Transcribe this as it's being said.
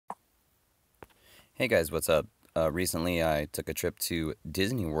Hey guys, what's up? Recently I took a trip to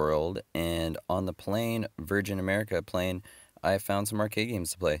Disney World, and on the plane, Virgin America plane, I found some arcade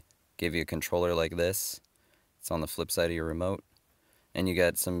games to play. Gave you a controller like this. It's on the flip side of your remote, and you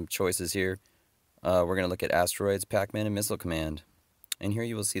got some choices here. We're gonna look at Asteroids, Pac-Man, and Missile Command. And here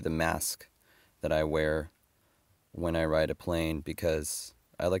you will see the mask that I wear when I ride a plane because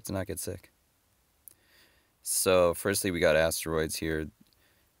I like to not get sick. So, firstly, we got Asteroids here.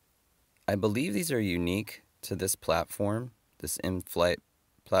 I believe these are unique to this platform, this in-flight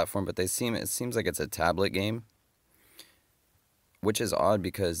platform, but it seems like it's a tablet game, which is odd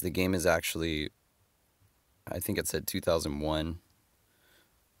because the game is actually, I think it said 2001.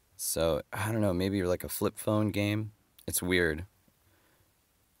 So, I don't know, maybe like a flip phone game. It's weird.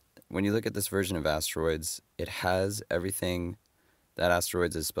 When you look at this version of Asteroids, it has everything that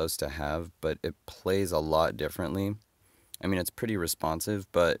Asteroids is supposed to have, but it plays a lot differently. I mean, it's pretty responsive,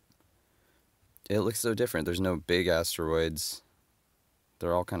 but it looks so different. There's no big asteroids.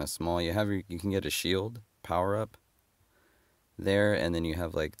 They're all kind of small. You can get a shield power up there, and then you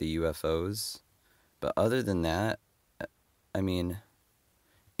have like the UFOs. But other than that, I mean,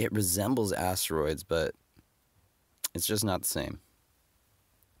 it resembles asteroids, but it's just not the same.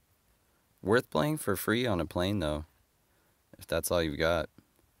 Worth playing for free on a plane though, if that's all you've got.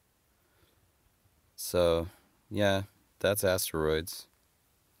 So, yeah, that's Asteroids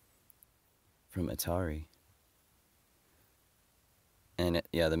from Atari. And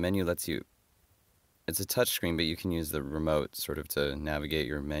yeah, the menu lets you, it's a touch screen, but you can use the remote sort of to navigate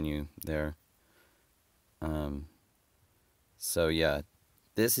your menu there. Um, so yeah,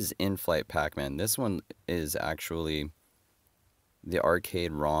 this is In-Flight Pac-Man. This one is actually the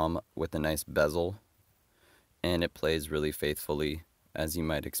arcade ROM with a nice bezel, and it plays really faithfully, as you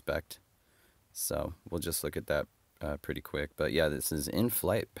might expect. So we'll just look at that pretty quick. But yeah, this is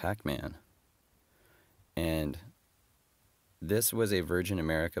In-Flight Pac-Man. And this was a Virgin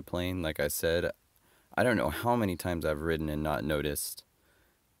America plane. Like I said, I don't know how many times I've ridden and not noticed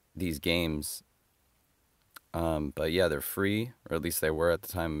these games. But yeah, they're free, or at least they were at the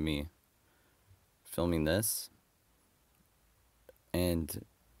time of me filming this. And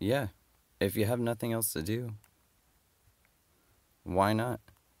yeah, if you have nothing else to do, why not?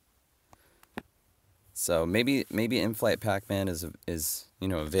 So maybe In-Flight Pac-Man is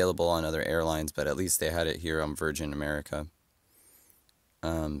available on other airlines, but at least they had it here on Virgin America.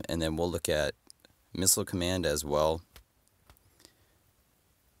 And then we'll look at Missile Command as well.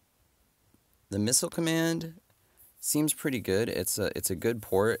 The Missile Command seems pretty good. It's a good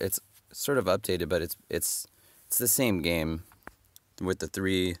port. It's sort of updated, but it's the same game with the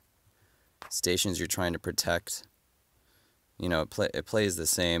three stations you're trying to protect. It plays the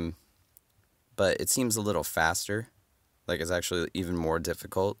same, but it seems a little faster. Like it's actually even more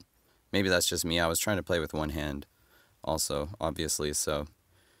difficult. Maybe that's just me. I was trying to play with one hand also, obviously, so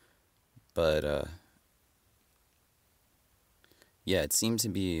but yeah, it seemed to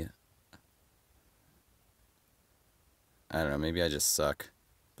be, I don't know, maybe I just suck.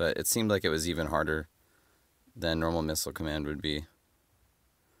 But it seemed like it was even harder than normal Missile Command would be.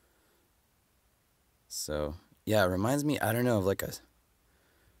 So, yeah, it reminds me, I don't know, of like a,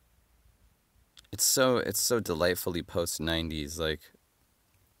 it's so delightfully post 90s, like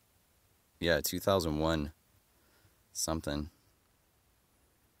yeah, 2001 something.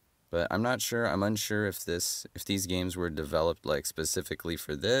 But I'm not sure. I'm unsure if these games were developed like specifically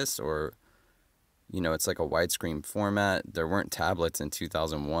for this, or it's like a widescreen format. There weren't tablets in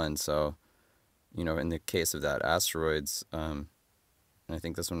 2001, so in the case of that Asteroids, and I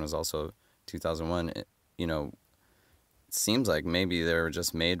think this one was also 2001. It seems like maybe they were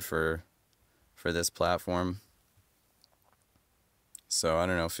just made for this platform. So I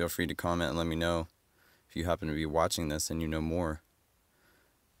don't know. Feel free to comment and let me know if you happen to be watching this and you know more.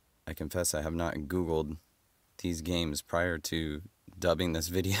 I confess I have not Googled these games prior to dubbing this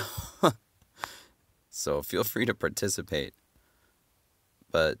video. So feel free to participate.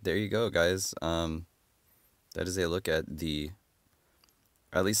 But there you go, guys. That is a look at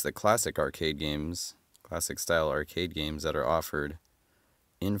at least the classic arcade games, classic style arcade games that are offered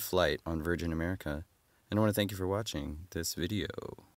in flight on Virgin America. And I want to thank you for watching this video.